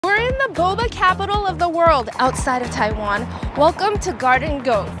Boba Capital of the world outside of Taiwan. Welcome to Garden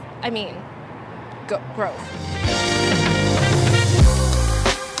Grove. Grove.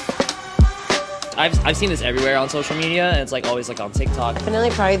 I've seen this everywhere on social media, and it's like always like on TikTok.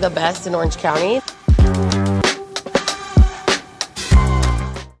 Definitely probably the best in Orange County.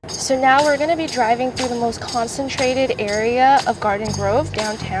 So now we're gonna be driving through the most concentrated area of Garden Grove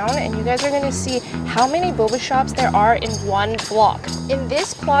downtown, and you guys are gonna see how many boba shops there are in one block. In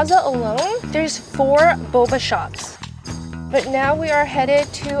this plaza alone, there's 4 boba shops. But now we are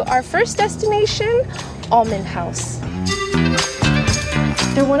headed to our first destination, Almond House.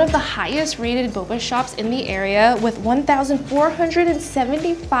 They're one of the highest rated boba shops in the area with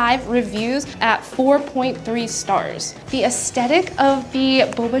 1,475 reviews at 4.3 stars. The aesthetic of the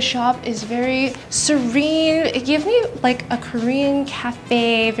boba shop is very serene. It gives me like a Korean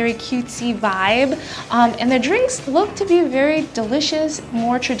cafe, very cutesy vibe. And the drinks look to be very delicious,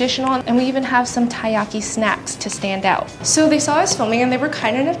 more traditional, and we even have some taiyaki snacks to stand out. So they saw us filming and they were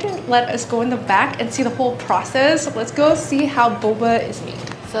kind enough to let us go in the back and see the whole process. So let's go see how boba is made.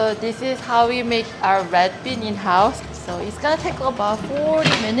 So this is how we make our red bean in-house. So it's gonna take about 40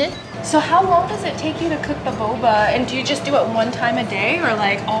 minutes. So how long does it take you to cook the boba? And do you just do it one time a day or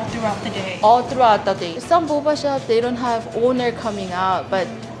like all throughout the day? All throughout the day. Some boba shops, they don't have owner coming out, but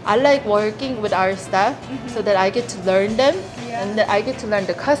I like working with our staff so that I get to learn them and that I get to learn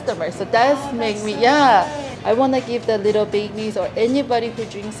the customers. So that's I wanna give the little babies or anybody who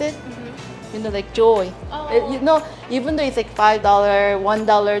drinks it, you know, like joy. You know, even though it's like $5, $1,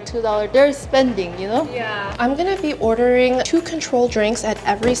 $2, they're spending, you know? Yeah. I'm gonna be ordering 2 control drinks at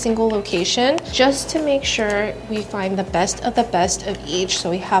every single location just to make sure we find the best of each. So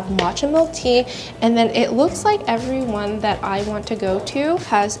we have matcha milk tea, and then it looks like every one that I want to go to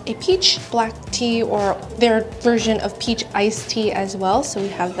has a peach black tea or their version of peach iced tea as well. So we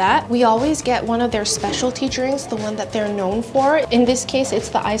have that. We always get one of their specialty drinks, the one that they're known for. In this case, it's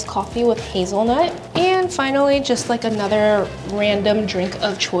the iced coffee with hazelnut. And finally, just like another random drink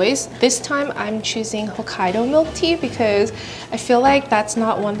of choice. This time I'm choosing Hokkaido milk tea because I feel like that's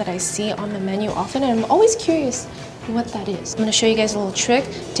not one that I see on the menu often, and I'm always curious what that is. I'm gonna show you guys a little trick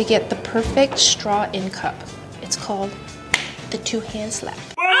to get the perfect straw in cup. It's called the 2-hand slap.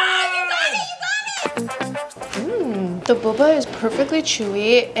 The boba is perfectly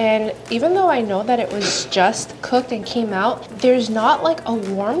chewy, and even though I know that it was just cooked and came out, there's not like a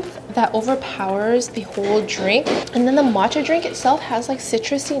warmth that overpowers the whole drink. And then the matcha drink itself has like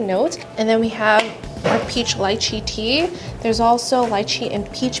citrusy notes. And then we have our peach lychee tea. There's also lychee and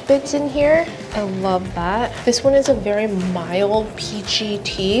peach bits in here. I love that. This one is a very mild peachy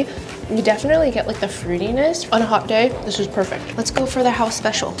tea. You definitely get like the fruitiness. On a hot day, this is perfect. Let's go for the house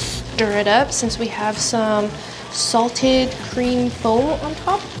special. Stir it up since we have some salted cream foam on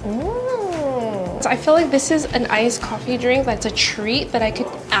top. So I feel like this is an iced coffee drink that's a treat that I could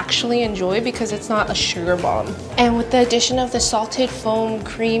actually enjoy because it's not a sugar bomb. And with the addition of the salted foam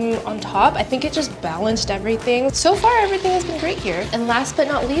cream on top, I think it just balanced everything. So far, everything has been great here. And last but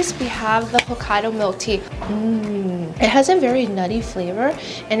not least, we have the Hokkaido milk tea. It has a very nutty flavor,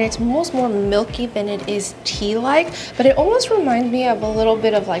 and it's almost more milky than it is tea-like, but it almost reminds me of a little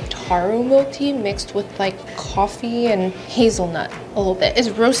bit of like taro milk tea mixed with like coffee and hazelnut a little bit. It's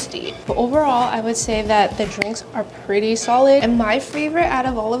roasty. But overall, I would say that the drinks are pretty solid, and my favorite out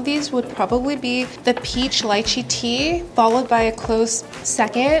of all of these would probably be the peach lychee tea, followed by a close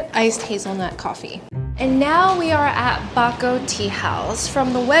second, iced hazelnut coffee. And now we are at Bako Tea House.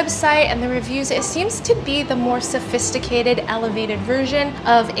 From the website and the reviews, it seems to be the more sophisticated, elevated version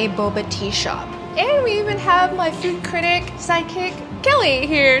of a boba tea shop. And we even have my food critic sidekick, Kelly,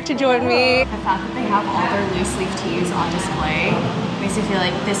 here to join me. The fact that they have all their loose leaf teas on display makes me feel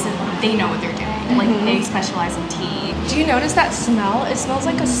like they know what they're doing. Like they specialize in tea. Do you notice that smell? It smells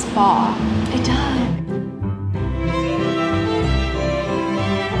like a spa. It does.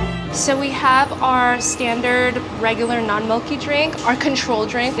 So we have our standard regular non-milky drink, our control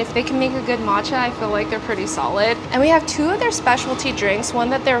drink. If they can make a good matcha, I feel like they're pretty solid. And we have 2 of their specialty drinks. One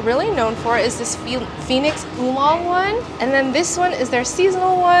that they're really known for is this Phoenix Oolong one. And then this one is their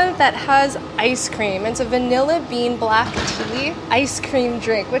seasonal one that has ice cream. It's a vanilla bean black tea ice cream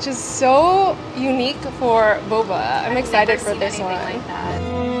drink, which is so unique for boba. I'm excited for this one. Like that.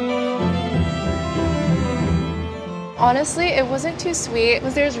 Honestly, it wasn't too sweet.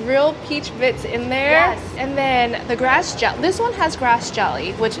 There's real peach bits in there. Yes. And then the grass jelly. This one has grass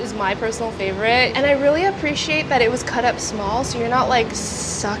jelly, which is my personal favorite. And I really appreciate that it was cut up small, so you're not like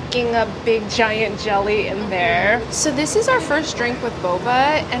sucking a big giant jelly in there. So this is our first drink with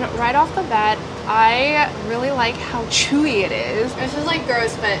boba, and right off the bat, I really like how chewy it is. This is like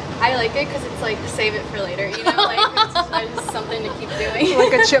gross, but I like it because it's like save it for later, you know, like it's just something to keep doing.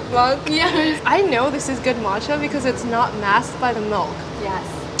 Like a chipmunk. Yeah. I know this is good matcha because it's not masked by the milk. Yes.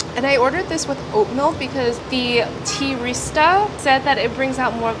 And I ordered this with oat milk because the tearista said that it brings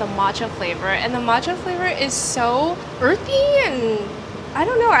out more of the matcha flavor. And the matcha flavor is so earthy and I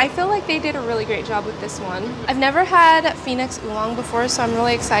don't know. I feel like they did a really great job with this one. I've never had Phoenix Oolong before, so I'm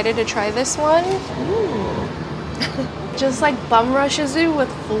really excited to try this one. Just like bum rushes you with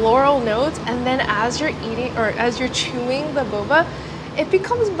floral notes, and then as you're eating or as you're chewing the boba, it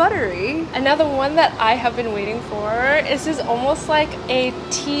becomes buttery. Another one that I have been waiting for is almost like a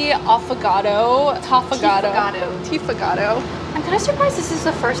tea affogato. I'm kind of surprised this is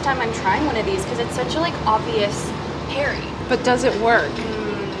the first time I'm trying one of these because it's such a like obvious pairing. But does it work?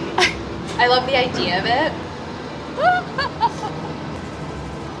 I love the idea of it.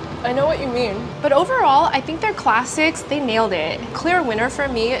 I know what you mean. But overall, I think they're classics. They nailed it. Clear winner for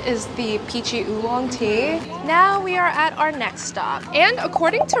me is the peachy oolong tea. Now we are at our next stop. And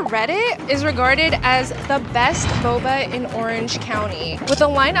according to Reddit, is regarded as the best boba in Orange County. With a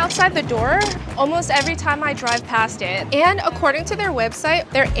line outside the door almost every time I drive past it. And according to their website,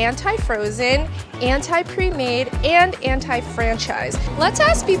 they're anti-frozen, anti-pre-made, and anti-franchise. Let's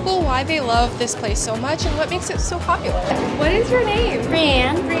ask people why they love this place so much and what makes it so popular. What is your name?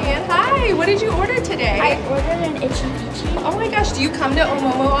 Brianne. Hi, what did you order today? I ordered an itchy peachy. Oh my gosh, do you come to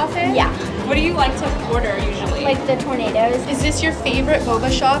Omomo often? Yeah. What do you like to order usually? Like the tornadoes. Is this your favorite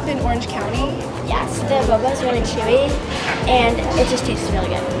boba shop in Orange County? Yes, the boba is really chewy and it just tastes really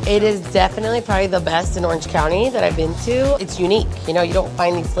good. It is definitely probably the best in Orange County that I've been to. It's unique. You know, you don't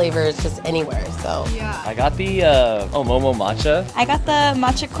find these flavors just anywhere, so. Yeah. I got the Omomo matcha. I got the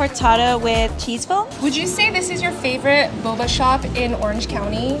matcha cortado with cheese foam. Would you say this is your favorite boba shop in Orange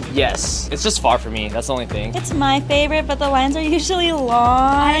County? Yes, it's just far for me. That's the only thing. It's my favorite, but the lines are usually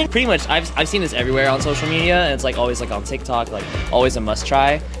long. Pretty much, I've seen this everywhere on social media, and it's like always like on TikTok, like always a must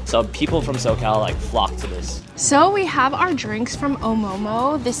try. So people from SoCal like flock to this. So we have our drinks from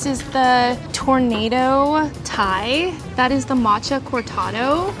Omomo. This is the Tornado Thai. That is the matcha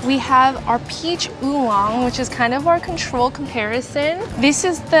cortado. We have our peach oolong, which is kind of our control comparison. This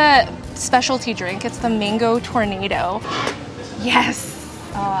is the specialty drink. It's the mango tornado. Yes.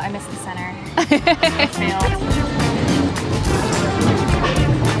 Oh, I missed the center. I failed.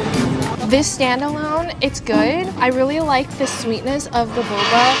 This standalone, it's good. I really like the sweetness of the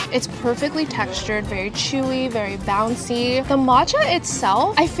boba. It's perfectly textured, very chewy, very bouncy. The matcha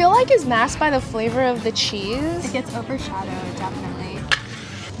itself, I feel like is masked by the flavor of the cheese. It gets overshadowed, definitely.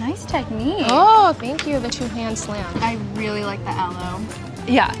 Nice technique. Oh, thank you, the two-hand slam. I really like the aloe.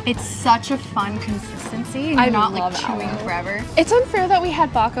 Yeah. It's such a fun consistency and I you're not love like chewing aloe. forever. It's unfair that we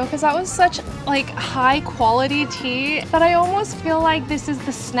had Baco because that was such like high quality tea that I almost feel like this is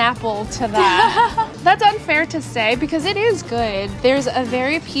the Snapple to that. That's unfair to say because it is good. There's a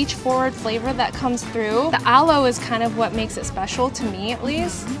very peach forward flavor that comes through. The aloe is kind of what makes it special to me at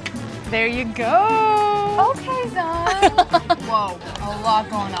least. There you go. Okay, Zon. Whoa, a lot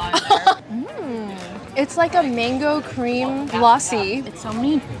going on there. It's like a mango cream lassi. It's so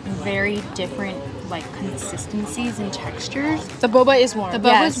many very different like consistencies and textures. The boba is warm. The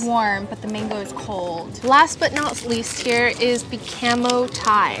boba is warm, but the mango is cold. Last but not least here is the camo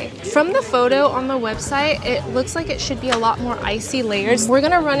Thai. From the photo on the website, it looks like it should be a lot more icy layers. We're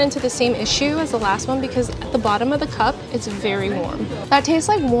gonna run into the same issue as the last one because at the bottom of the cup, it's very warm. That tastes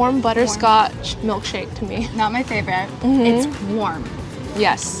like warm butterscotch milkshake to me. Not my favorite. It's warm.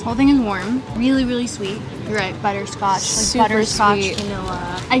 Yes. Whole thing is warm. Really, really sweet. You're right, butterscotch. Like Super butterscotch, sweet.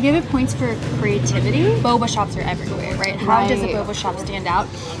 vanilla. I give it points for creativity. Boba shops are everywhere, right? How does a Right. boba shop stand out?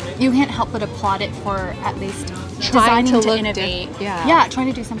 You can't help but applaud it for at least Trying designing to look innovate. yeah. Trying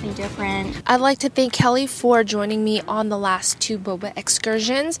to do something different. I'd like to thank Kelly for joining me on the last two boba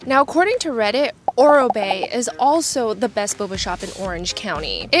excursions. Now, according to Reddit, Orobe is also the best boba shop in Orange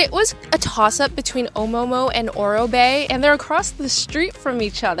County. It was a toss-up between Omomo and Orobe, and they're across the street from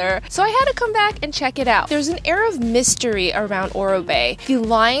each other, so I had to come back and check it out. There's an air of mystery around Orobe. The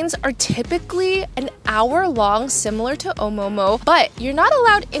lines are typically an hour long, similar to Omomo, but you're not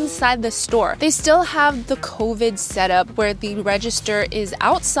allowed inside the store. They still have the COVID setup where the register is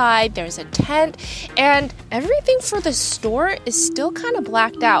outside, there's a tent, and everything for the store is still kind of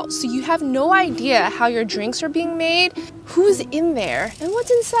blacked out, so you have no idea how your drinks are being made, who's in there and what's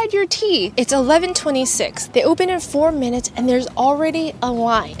inside your tea. It's 11:26. They open in 4 minutes and there's already a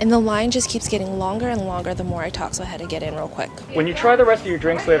line. And the line just keeps getting longer and longer the more I talk, so I had to get in real quick. When you try the rest of your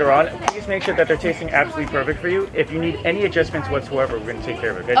drinks later on, please make sure that they're tasting absolutely perfect for you. If you need any adjustments whatsoever, we're going to take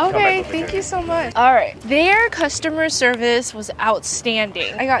care of it. Okay, thank you so much. All right, their customer service was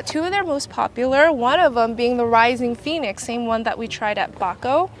outstanding. I got 2 of their most popular, one of them being the Rising Phoenix, same one that we tried at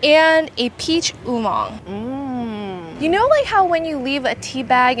Baco, and a peach oolong. You know, like how when you leave a tea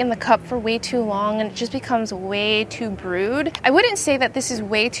bag in the cup for way too long and it just becomes way too brewed? I wouldn't say that this is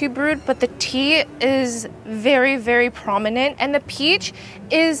way too brewed, but the tea is very, very prominent and the peach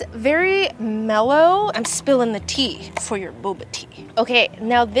is very mellow. I'm spilling the tea for your boba tea. Okay,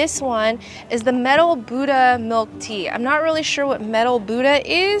 now this one is the Metal Buddha milk tea. I'm not really sure what Metal Buddha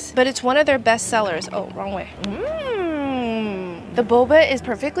is, but it's one of their best sellers. Oh, wrong way. The boba is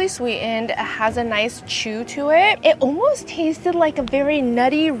perfectly sweetened. It has a nice chew to it. It almost tasted like a very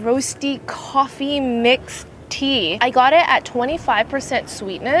nutty, roasty coffee mixed tea. I got it at 25%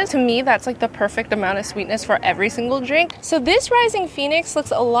 sweetness. To me, that's like the perfect amount of sweetness for every single drink. So this Rising Phoenix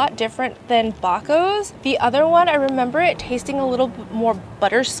looks a lot different than Baco's. The other one, I remember it tasting a little bit more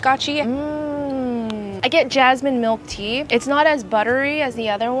butterscotchy. I get jasmine milk tea. It's not as buttery as the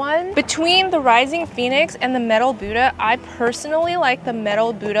other one. Between the Rising Phoenix and the Metal Buddha, I personally like the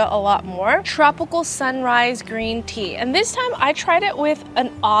Metal Buddha a lot more. Tropical Sunrise green tea. And this time I tried it with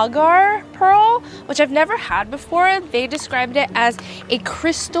an agar pearl, which I've never had before. They described it as a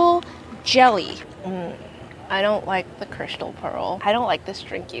crystal jelly. I don't like the crystal pearl. I don't like this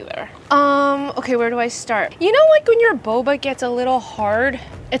drink either. Okay, where do I start? You know, like when your boba gets a little hard,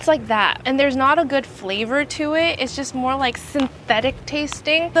 it's like that. And there's not a good flavor to it. It's just more like synthetic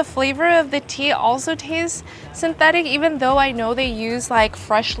tasting. The flavor of the tea also tastes synthetic, even though I know they use like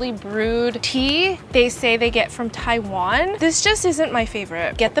freshly brewed tea they say they get from Taiwan. This just isn't my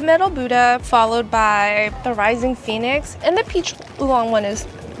favorite. Get the Metal Buddha, followed by the Rising Phoenix, and the peach oolong one is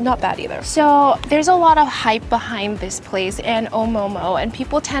not bad either. So there's a lot of hype behind this place and Omomo, and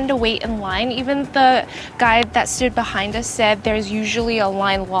people tend to wait in line. Even the guide that stood behind us said there's usually a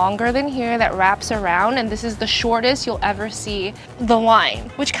line longer than here that wraps around, and this is the shortest you'll ever see the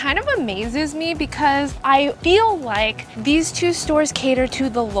line, which kind of amazes me because I feel like these 2 stores cater to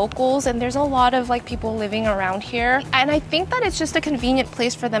the locals and there's a lot of like people living around here, and I think that it's just a convenient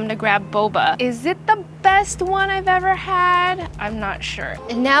place for them to grab boba. Is it the best one I've ever had? I'm not sure.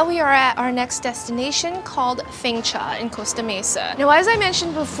 And now we are at our next destination called Feng Cha in Costa Mesa. Now, as I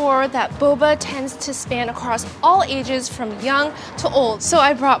mentioned before, that boba tends to span across all ages from young to old. So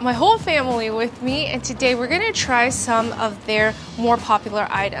I brought my whole family with me, and today we're gonna try some of their more popular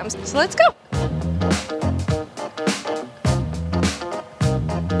items. So let's go.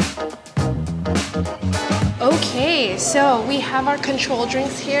 Okay, so we have our control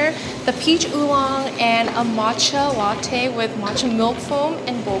drinks here, the peach oolong and a matcha latte with matcha milk foam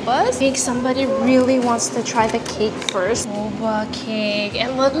and bobas. I think somebody really wants to try the cake first. Boba cake.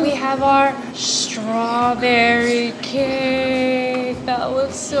 And look, we have our strawberry cake. That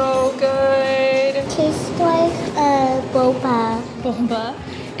looks so good. Tastes like boba. Boba.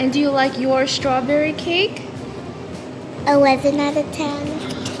 And do you like your strawberry cake? 11 out of 10.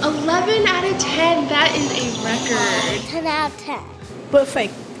 11 out of 10, that is a record. 10 out of 10.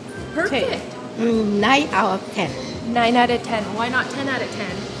 Perfect. Perfect. 9 out of 10. 9 out of 10. Why not 10 out of 10?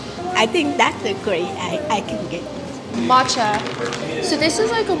 I think that's the grade I can get. Matcha. So this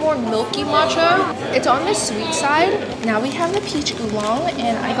is like a more milky matcha. It's on the sweet side. Now we have the peach oolong,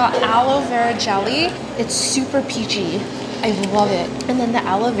 and I got aloe vera jelly. It's super peachy. I love it. And then the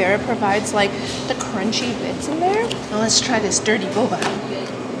aloe vera provides like the crunchy bits in there. Now let's try this dirty boba.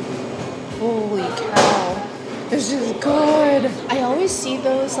 Holy cow. This is good. I always see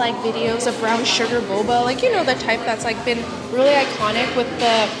those like videos of brown sugar boba, like, you know, the type that's like been really iconic with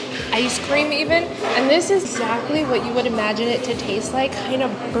the ice cream even. And this is exactly what you would imagine it to taste like, kind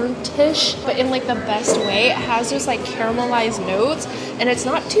of burnt-ish, but in like the best way. It has those like caramelized notes, and it's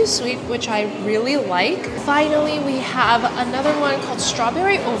not too sweet, which I really like. Finally, we have another one called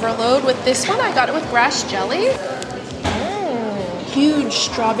Strawberry Overload. With this one, I got it with grass jelly. Huge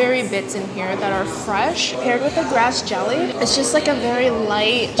strawberry bits in here that are fresh paired with the grass jelly. It's just like a very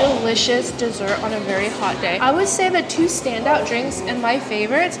light, delicious dessert on a very hot day. I would say the 2 standout drinks and my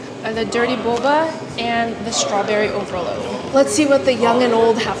favorites are the dirty boba and the strawberry overload. Let's see what the young and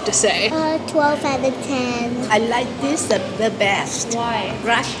old have to say. 12 out of 10. I like this the best. Why?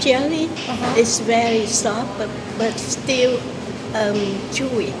 Grass jelly is very soft but still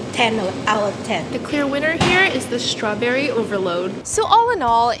chewy. 10 out of 10. The clear winner here is the strawberry overload. So all in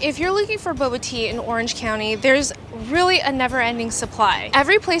all, if you're looking for boba tea in Orange County, there's really a never-ending supply.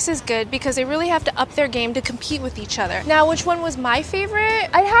 Every place is good because they really have to up their game to compete with each other. Now, which one was my favorite?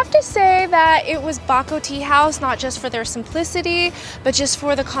 I'd have to say that it was Baco Tea House, not just for their simplicity, but just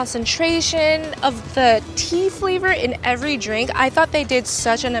for the concentration of the tea flavor in every drink. I thought they did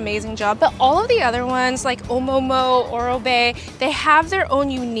such an amazing job. But all of the other ones like Omomo, Orobe, they have their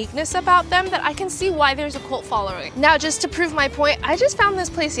own uniqueness about them that I can see why there's a cult following. Now, just to prove my point, I just found this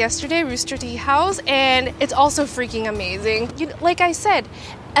place yesterday, Rooster Tea House, and it's also freaking amazing. Like I said,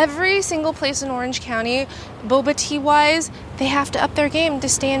 every single place in Orange County, boba tea wise, they have to up their game to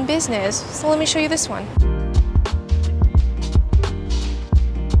stay in business. So let me show you this one.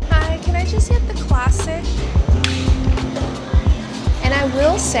 Hi, can I just get the classic? And I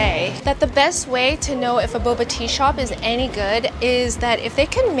will say that the best way to know if a boba tea shop is any good is that if they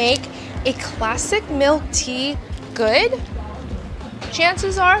can make a classic milk tea good,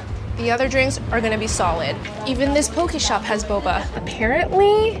 chances are the other drinks are gonna be solid. Even this poke shop has boba.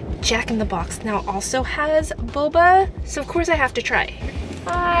 Apparently, Jack in the Box now also has boba, so of course I have to try.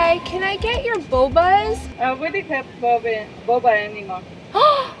 Hi, can I get your bobas? We don't have boba anymore.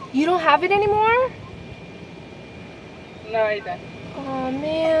 You don't have it anymore? No, I don't. Oh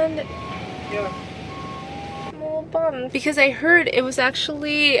man. Yeah. I'm a little bummed because I heard it was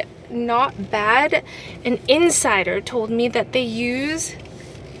actually not bad. An insider told me that they use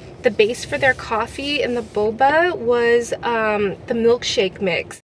the base for their coffee and the boba was the milkshake mix.